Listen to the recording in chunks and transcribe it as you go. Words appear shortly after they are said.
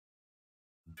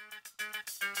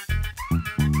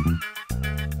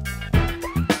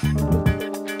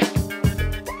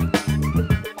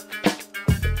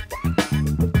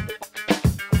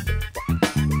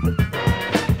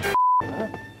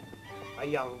A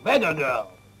young beggar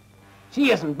girl.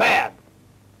 She isn't bad.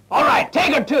 All right,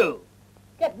 take her too.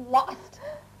 Get lost.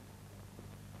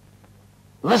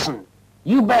 Listen,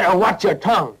 you better watch your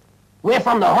tongue. We're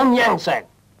from the Hwang sect,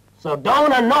 so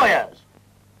don't annoy us.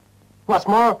 What's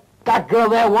more, that girl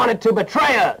there wanted to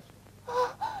betray us.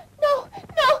 Oh, no,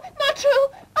 not true.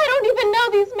 I don't even know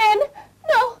these men.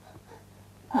 No.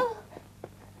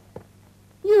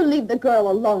 You leave the girl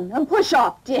alone and push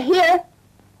off, do you hear?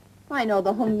 I know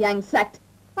the Hwang sect.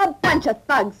 A bunch of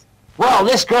thugs. Well,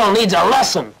 this girl needs a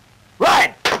lesson.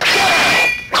 Right!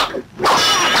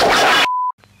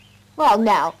 Well,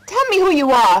 now, tell me who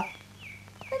you are.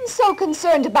 I'm so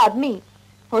concerned about me,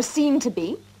 or seem to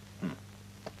be.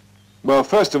 Well,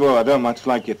 first of all, I don't much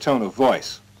like your tone of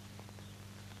voice.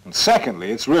 And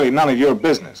secondly, it's really none of your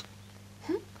business.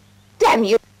 Damn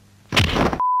you!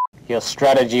 Your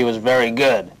strategy was very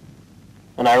good.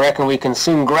 And I reckon we can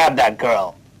soon grab that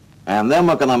girl. And then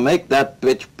we're gonna make that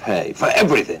bitch pay for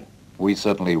everything. We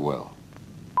certainly will.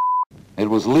 It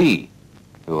was Lee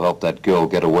who helped that girl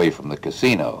get away from the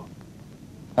casino.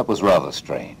 That was rather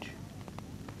strange.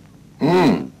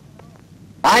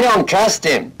 I don't trust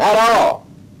him at all.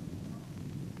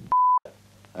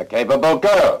 A capable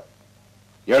girl.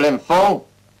 You're Ling Feng?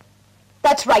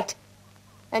 That's right.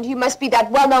 And you must be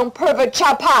that well-known pervert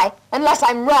Chow Pai, unless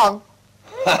I'm wrong.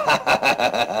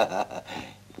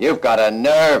 You've got a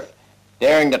nerve,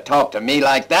 daring to talk to me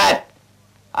like that.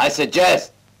 I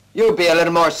suggest you be a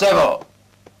little more civil.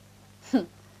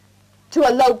 To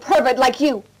a low pervert like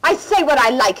you, I say what I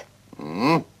like.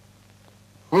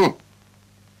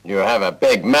 You have a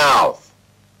big mouth.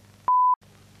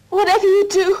 Whatever you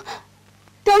do,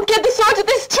 don't get this onto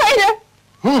this traitor.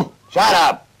 Shut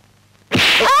up.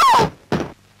 Ah!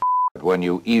 When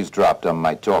you eavesdropped on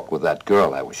my talk with that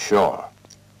girl, I was sure.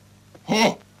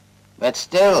 But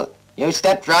still, you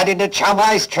stepped right into Chow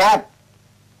Pai's trap.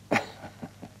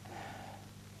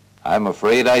 I'm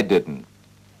afraid I didn't.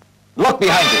 Look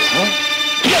behind you!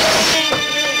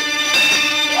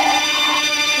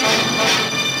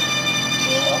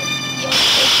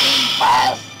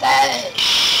 I'm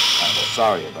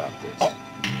sorry about this.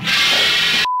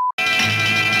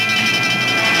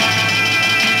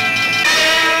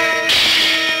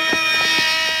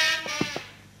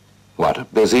 What a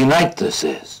busy night this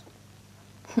is.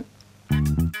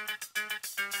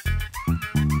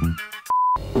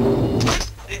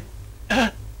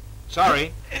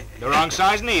 Sorry, the wrong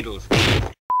size needles.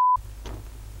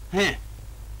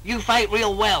 You fight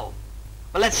real well.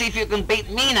 But let's see if you can beat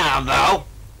me now, though.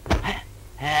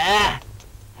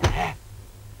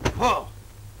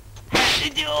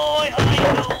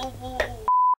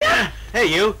 Hey,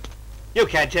 you! You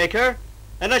can't take her,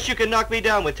 unless you can knock me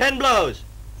down with 10 blows.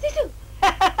 Sisu!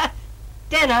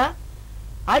 Dinner?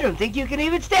 I don't think you can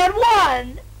even stand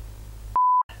one!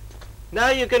 Now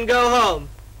you can go home.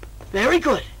 Very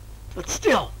good. But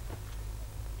still,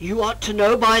 you ought to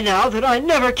know by now that I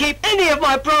never keep any of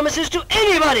my promises to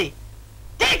anybody!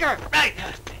 Take her!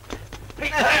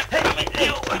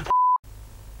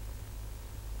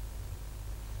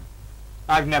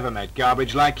 I've never met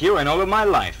garbage like you in all of my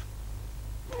life.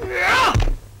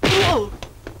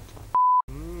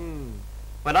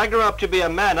 When I grow up to be a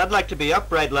man, I'd like to be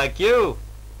upright like you.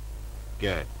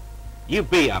 Good. You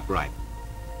be upright.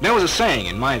 There was a saying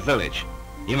in my village.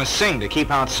 You must sing to keep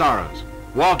out sorrows.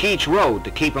 Walk each road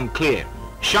to keep them clear.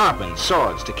 Sharpen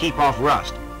swords to keep off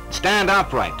rust. Stand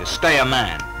upright to stay a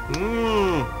man.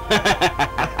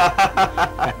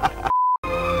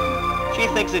 She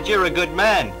thinks that you're a good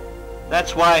man.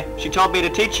 That's why she told me to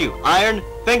teach you Iron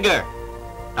Finger.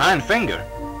 Iron Finger?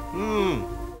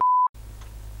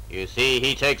 You see,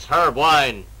 he takes herb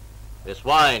wine. This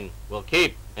wine will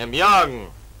keep him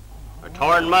young. Or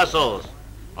torn muscles.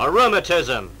 Or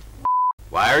rheumatism.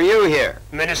 Why are you here?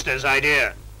 Minister's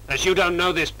idea. As you don't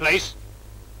know this place,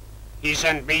 he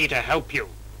sent me to help you.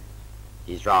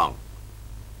 He's wrong.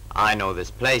 I know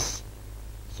this place.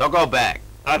 So go back.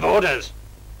 I've orders.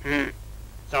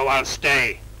 So I'll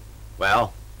stay.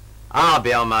 Well, I'll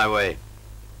be on my way.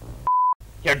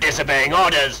 You're disobeying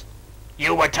orders.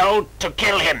 You were told to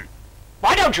kill him.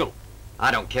 Why don't you?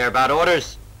 I don't care about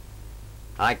orders.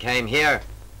 I came here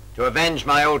to avenge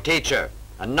my old teacher,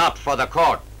 and not for the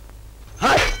court.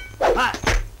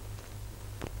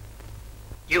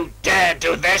 You dare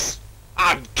do this?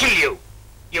 I'll kill you,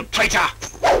 you traitor!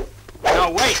 No,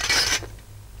 wait.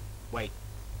 Wait.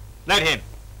 Let him.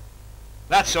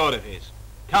 That sword of his.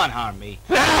 Can't harm me.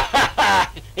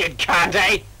 It can't,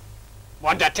 eh?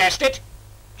 Want to test it?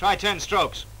 Try 10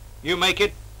 strokes. You make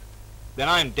it, then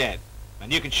I'm dead.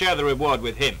 And you can share the reward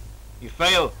with him. You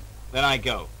fail, then I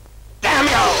go. Damn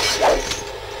you!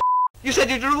 You said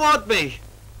you'd reward me.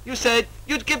 You said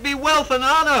you'd give me wealth and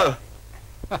honor.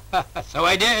 So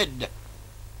I did.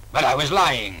 But I was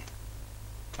lying.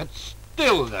 But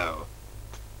still, though,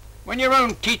 when your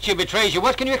own teacher betrays you,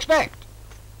 what can you expect?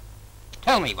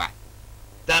 Tell me what.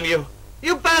 Damn you.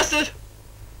 You bastard!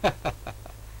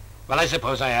 Well, I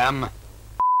suppose I am.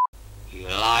 You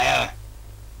liar.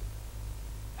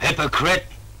 Hypocrite.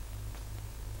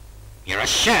 You're a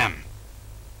sham.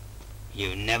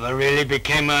 You never really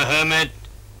became a hermit.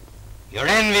 You're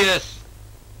envious.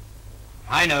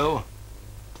 I know.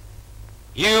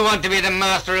 You want to be the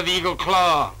master of Eagle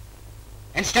Claw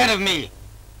instead of me.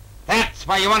 That's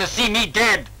why you want to see me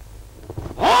dead.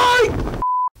 Why?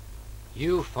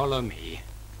 You follow me.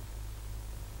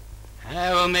 And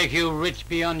I will make you rich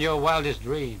beyond your wildest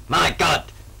dreams. My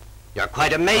God! You're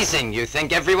quite amazing. You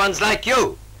think everyone's like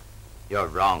you. You're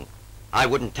wrong. I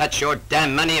wouldn't touch your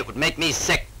damn money. It would make me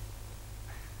sick.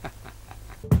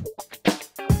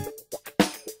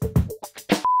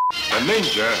 The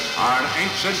ninja are an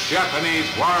ancient Japanese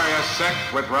warrior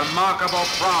sect with remarkable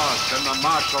prowess in the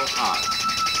martial arts.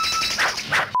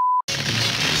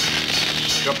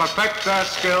 To perfect their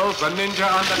skills, the ninja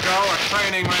undergo a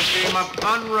training regime of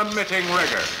unremitting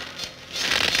rigor.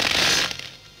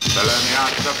 They learn the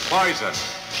arts of poison,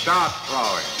 dart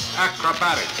throwing,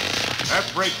 acrobatics,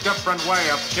 every different way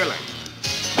of killing.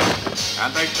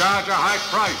 And they charge a high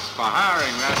price for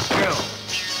hiring their skills.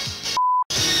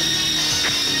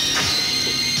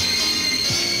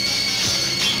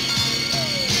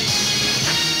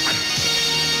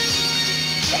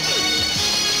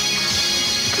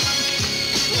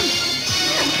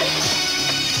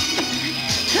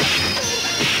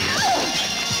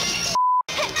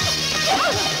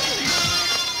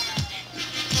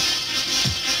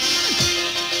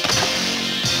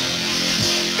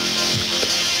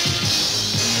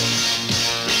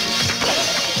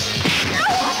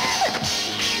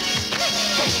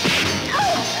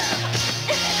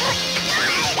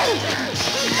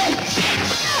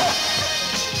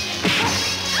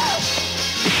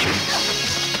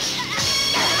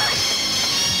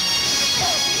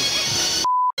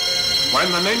 When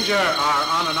the ninja are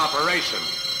on an operation,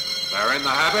 they're in the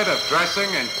habit of dressing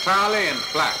entirely in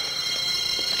black.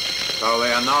 So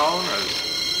they are known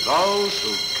as those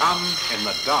who come in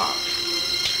the dark.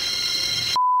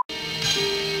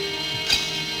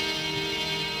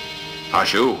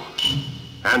 Hashu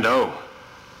and O,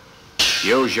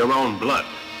 use your own blood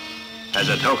as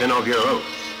a token of your oath.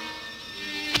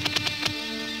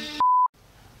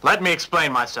 Let me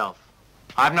explain myself.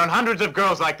 I've known hundreds of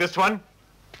girls like this one.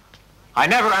 I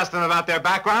never ask them about their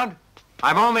background.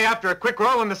 I'm only after a quick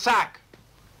roll in the sack.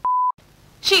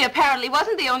 She apparently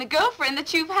wasn't the only girlfriend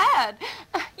that you've had.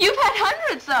 You've had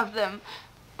hundreds of them.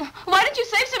 Why don't you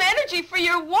save some energy for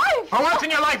your wife? For once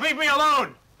in your life, leave me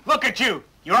alone. Look at you.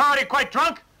 You're already quite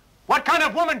drunk. What kind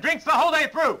of woman drinks the whole day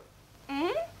through?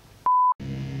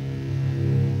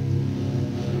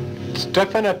 It's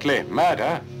definitely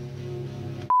murder.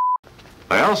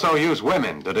 They also use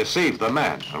women to deceive the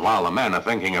men, and while the men are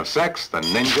thinking of sex, the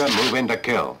ninja move in to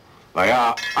kill. They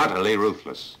are utterly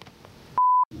ruthless.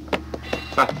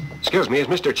 Excuse me, is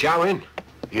Mr. Chow in?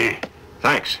 Yeah,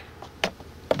 thanks.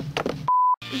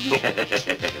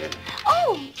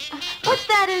 Oh, what's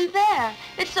that in there?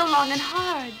 It's so long and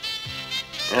hard.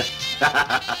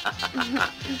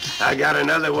 I got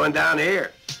another one down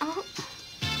here. Oh.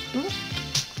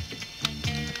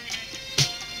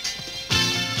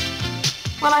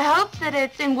 Well, I hope that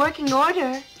it's in working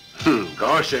order. Of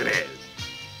course it is.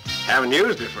 Haven't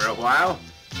used it for a while.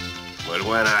 But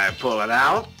when I pull it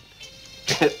out,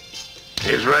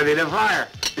 it's ready to fire.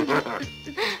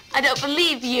 I don't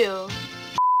believe you.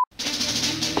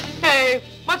 Hey,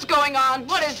 what's going on?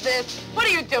 What is this? What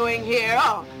are you doing here?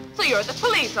 Oh, so you're the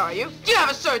police, are you? Do you have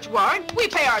a search warrant? We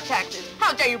pay our taxes.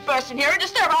 How dare you burst in here and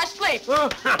disturb our sleep?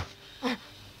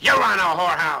 You run a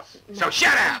whorehouse, so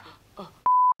shut up.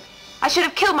 I should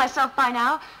have killed myself by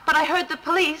now, but I heard the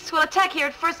police will attack here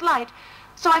at first light.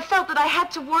 So I felt that I had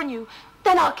to warn you.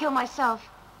 Then I'll kill myself.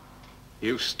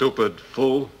 You stupid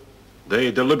fool.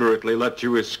 They deliberately let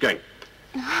you escape.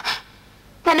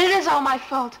 Then it is all my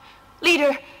fault.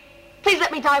 Leader, please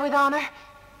let me die with honor.